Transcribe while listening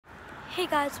Hey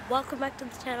guys, welcome back to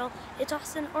the channel. It's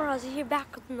Austin or Ozzy here,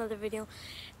 back with another video.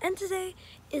 And today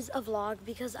is a vlog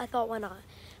because I thought, why not?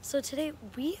 So today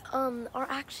we are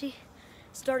actually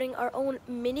starting our own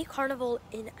mini carnival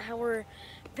in our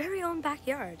very own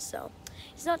backyard. So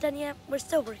it's not done yet, we're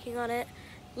still working on it.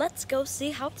 Let's go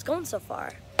see how it's going so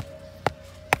far.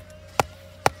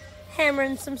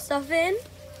 Hammering some stuff in.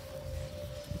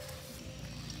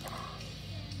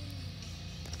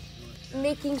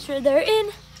 Making sure they're in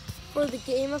for the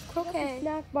game of croquet.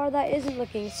 Snack bar that isn't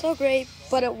looking so great,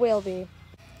 but it will be.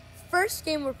 First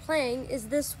game we're playing is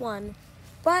this one,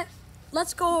 but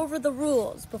let's go over the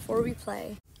rules before we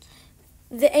play.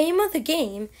 The aim of the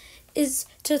game is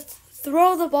to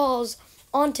throw the balls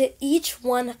onto each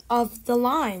one of the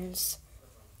lines.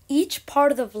 Each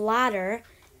part of the ladder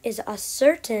is a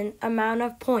certain amount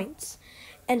of points,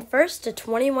 and first to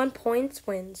 21 points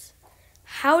wins.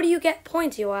 How do you get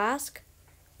points, you ask?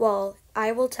 Well,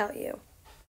 I will tell you.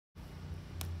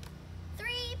 3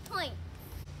 points.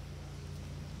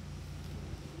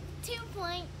 2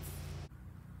 points.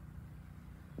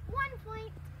 1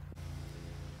 point.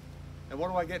 And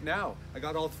what do I get now? I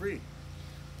got all 3.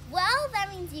 Well, that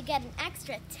means you get an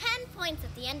extra 10 points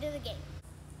at the end of the game.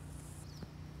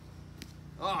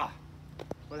 Ah!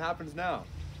 What happens now?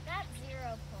 That's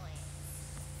 0 points.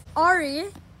 Ari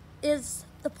is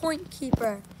the point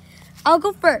keeper. I'll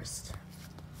go first.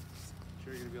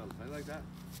 Sure you're gonna be able to play like that?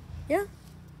 Yeah.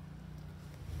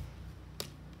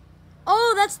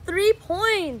 Oh, that's 3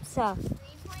 points. 3 points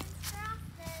for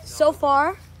Austin. So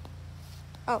far.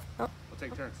 Oh, no. We'll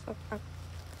take turns. Oh.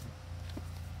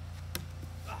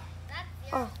 That's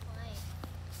 0 Oh. points.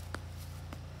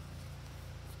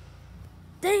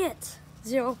 Dang it.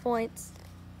 0 points.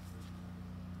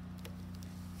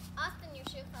 Austin, your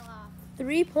shoe fell off.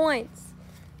 3 points.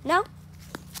 Now,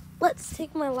 let's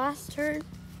take my last turn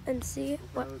and see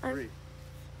what Another 3.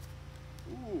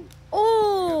 Ooh.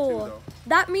 Oh, You got 2 though.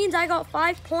 that means I got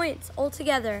 5 points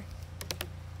altogether.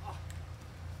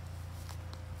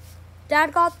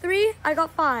 Dad got 3, I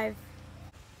got 5.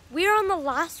 We are on the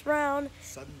last round.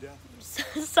 Sudden death.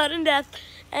 Sudden death.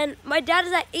 And my dad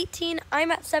is at 18, I'm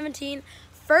at 17.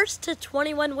 First to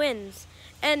 21 wins.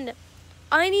 And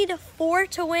I need 4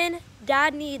 to win.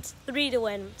 Dad needs 3 to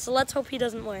win. So let's hope he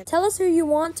doesn't win. Tell us who you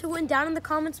want to win down in the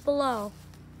comments below.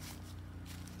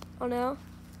 Oh no.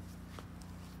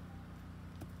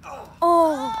 Oh,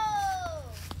 Oh!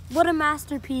 what a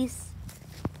masterpiece.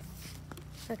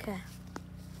 Okay.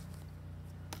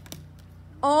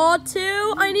 Oh,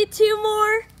 2. I need 2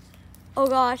 more. Oh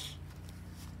gosh.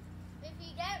 If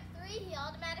you get 3, he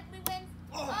automatically wins.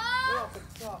 Oh! Oh! Way off the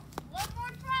top. One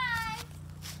more try.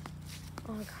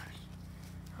 Oh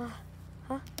gosh.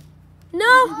 Huh?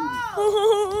 No!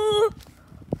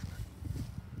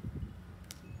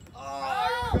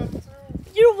 Oh, you got 2.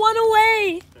 You're 1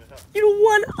 away. You're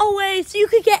 1 away, so you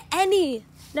could get any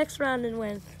next round and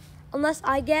win. Unless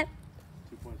I get...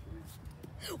 2 points for me.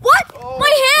 What? Oh, My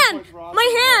 2 hand! points for Austin.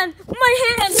 My hand!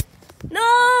 My hand!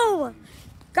 No!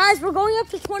 Guys, we're going up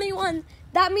to 21.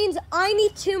 That means I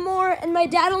need 2 more, and my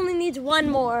dad only needs 1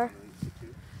 more.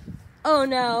 Oh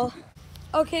no.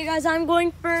 Okay, guys, I'm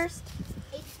going first.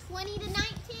 It's 20 to 19.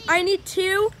 I need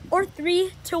 2 or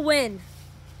 3 to win.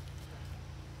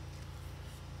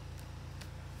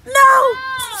 No!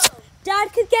 Oh!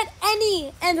 Dad could get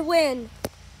any and win.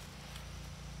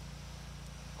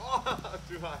 Oh,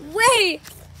 too high. Way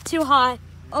too high.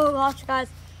 Oh gosh, guys,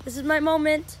 this is my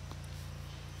moment.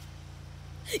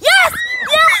 Yes!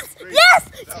 Yes! 3. Yes!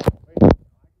 No, wait.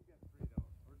 I can get 3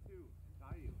 though. Or 2.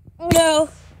 Tie you. Oh no.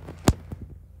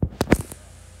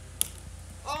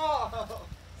 Oh!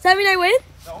 Does that mean I win?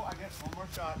 No, I get 1 more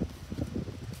shot.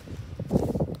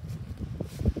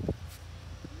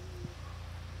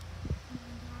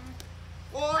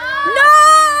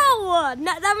 Oh, No!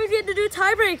 That means we had to do a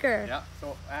tiebreaker. yeah,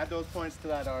 so add those points to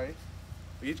that, Ari.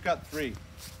 We each got 3.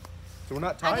 So we're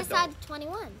not I tied just though. had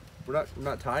 21. We're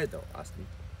not tied though, Austin.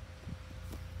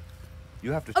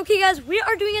 You have to. Okay, guys, we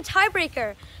are doing a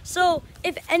tiebreaker. So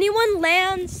if anyone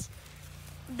lands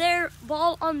their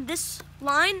ball on this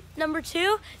line, number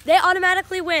 2, they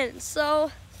automatically win.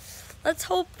 So let's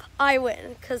hope I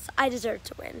win, because I deserve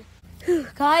to win. Whew,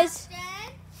 guys.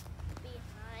 Austin,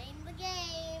 behind the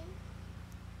game.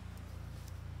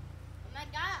 Oh my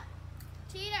god.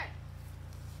 Cheater.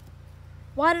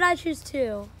 Why did I choose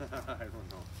 2? I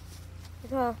don't know.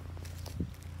 Oh.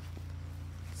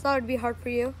 Thought it'd be hard for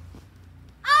you.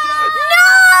 No!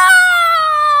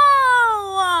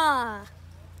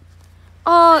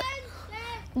 Oh,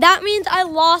 that means I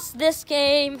lost this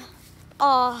game.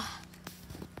 Oh.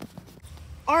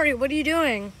 Ari, what are you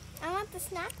doing? I want the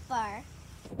snack bar.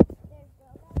 There's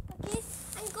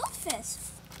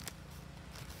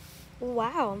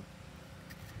Wow.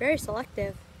 Very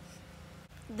selective.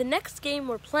 The next game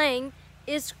we're playing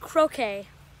is croquet.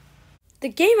 The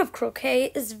game of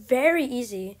croquet is very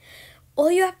easy.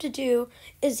 All you have to do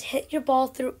is hit your ball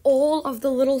through all of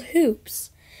the little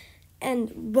hoops.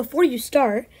 And before you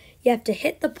start, you have to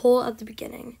hit the pole at the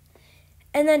beginning.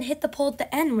 And then hit the pole at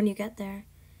the end when you get there.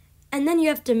 And then you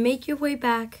have to make your way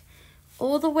back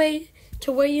all the way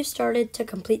to where you started to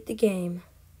complete the game.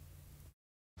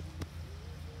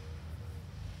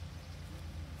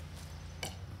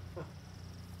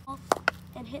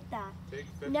 And hit that.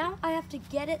 Now I have to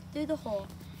get it through the hole.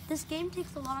 This game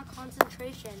takes a lot of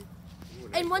concentration.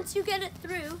 And once you get it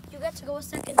through, you get to go a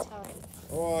second time.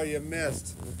 Oh, you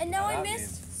missed. And now I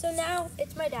missed, so now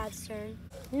it's my dad's turn.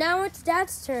 Now it's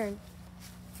Dad's turn.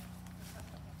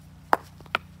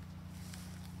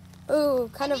 Ooh,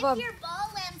 kind of if your ball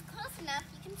lands close enough,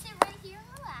 you can sit right here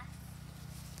and relax.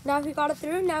 Now he got it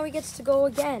through, now he gets to go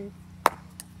again.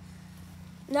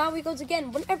 Now he goes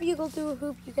again. Whenever you go through a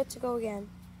hoop, you get to go again.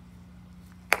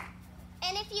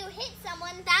 And if you hit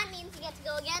someone, that means you get to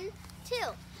go again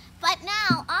too. But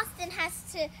now Austin has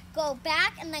to go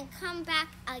back and then come back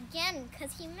again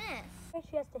because he missed.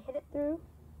 She has to hit it through.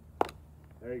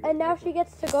 There you go. And now she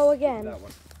gets to go again. That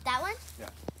one. That one? Yeah.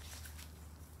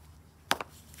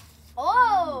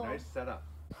 Oh! Nice setup.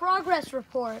 Progress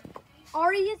report.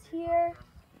 Ari is here,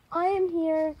 I am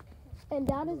here, and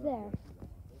Dad is there.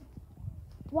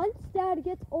 Once Dad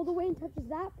gets all the way and touches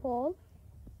that pole,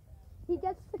 he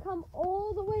gets to come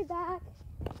all the way back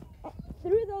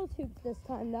through those hoops this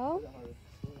time though,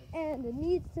 and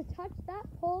needs to touch that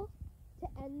pole to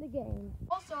end the game.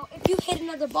 Also, if you hit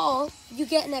another ball, you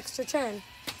get an extra turn.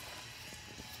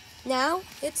 Now,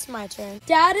 it's my turn.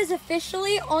 Dad is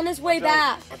officially on his way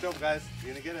back. Watch out, guys.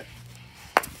 You're gonna get it.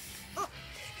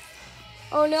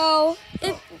 Oh no.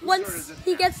 Once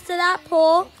he gets to that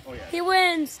pole, he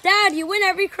wins. Dad, you win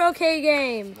every croquet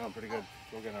game. Oh, pretty good.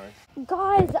 Go again, Ari.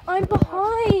 Guys, I'm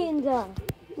behind.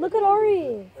 Look at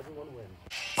Ari.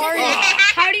 Ari,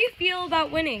 how do you feel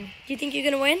about winning? Do you think you're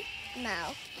going to win?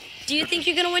 No. Do you think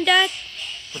you're going to win, Dad?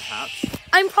 Perhaps.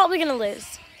 I'm probably going to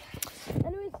lose.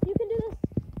 Anyways, you can do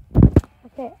this.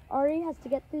 Okay, Ari has to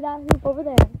get through that hoop over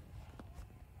there.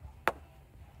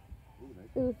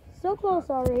 Ooh, so close,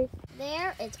 Ari.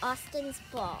 There is Austin's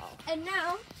ball. And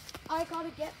now, I got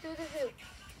to get through the hoop.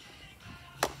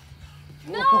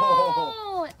 Whoa.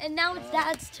 No! And now it's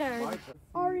Dad's turn.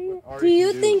 Ari, Ari, do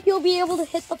you do. think you'll be able to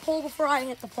hit the pole before I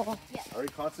hit the pole? Yes. Ari,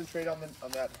 concentrate on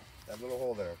that little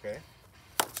hole there, okay?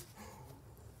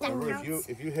 That Remember, counts.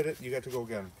 if you hit it, you get to go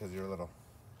again because you're little.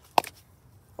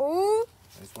 Oh,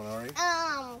 Nice one, Ari.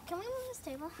 Can we move this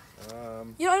table? I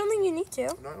don't think you need to.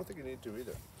 No, I don't think you need to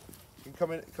either. You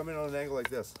can come in on an angle like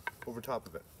this, over top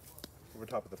of it, over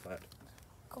top of the plant.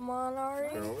 Come on, Ari.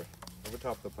 Turn over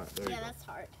top of the plant. There you go. That's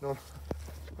hard. No,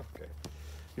 okay.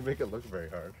 You make it look very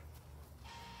hard.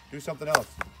 Do something else.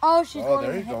 Oh, she's Oh, going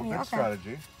there to you hit go. me. Good Okay.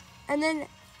 strategy. And then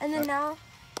now.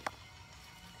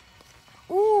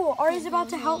 Ooh, Ari's about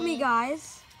to help me,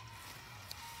 guys.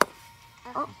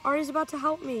 Oh, Ari's about to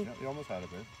help me. Yeah, you almost had it,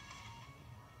 babe.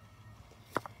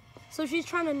 So she's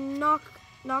trying to knock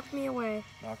me away.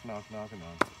 Knock.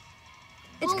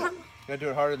 It's You gotta do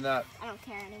it harder than that. I don't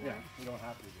care anymore. Yeah, you don't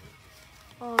have to do it.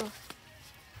 Oh.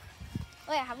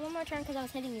 Wait, I have one more turn because I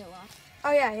was hitting you a lot.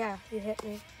 Oh yeah, you hit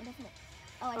me. I definitely.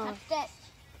 Oh, I touched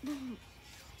it.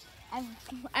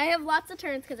 I have lots of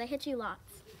turns because I hit you lots.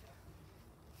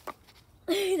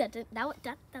 that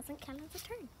doesn't count as a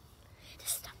turn.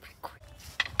 Just stop recording.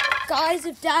 Guys,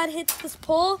 if Dad hits this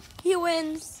pole, he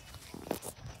wins.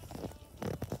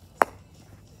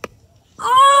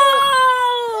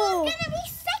 Oh! Who's gonna be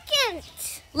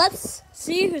second? Let's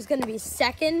see who's gonna be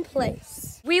second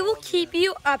place. We will keep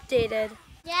you updated.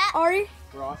 Yeah. Ari,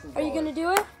 For Austin's are you ball, gonna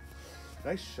do it?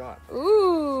 Nice shot.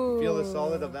 Ooh. Feel the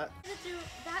solid of that? Do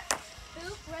that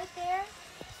hoop right there.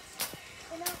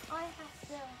 And now I have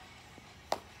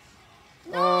to.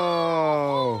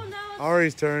 Oh, no, it's-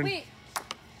 Ari's turn. Wait.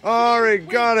 Ari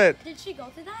got it. Did she go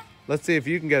through that? Let's see if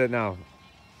you can get it now.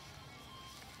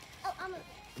 Oh,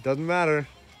 It doesn't matter.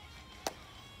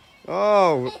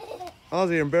 Oh,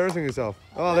 Ozzy, you're embarrassing yourself.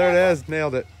 Oh, there it is.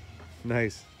 Nailed it.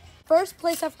 Nice. First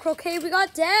place of croquet, we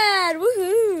got Dad.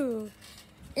 Woohoo!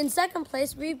 In second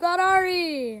place, we've got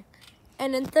Ari.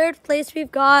 And in third place,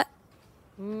 we've got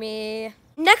me.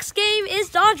 Next game is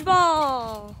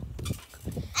dodgeball.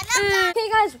 Okay,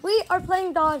 guys, we are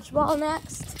playing dodgeball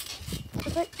next.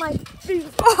 My feet.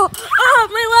 Oh,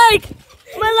 my leg!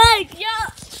 My leg! Yeah!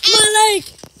 My leg!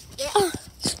 Oh.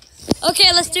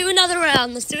 Okay, let's do another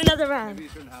round. Let's do another round. Maybe you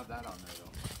shouldn't have that on there,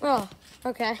 though. Oh,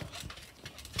 okay.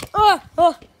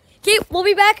 Oh! Okay, we'll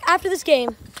be back after this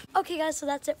game. Okay guys, so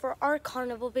that's it for our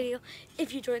carnival video.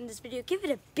 If you enjoyed this video, give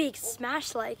it a big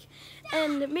smash like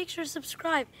and make sure to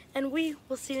subscribe, and we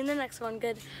will see you in the next one.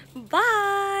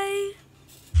 Goodbye.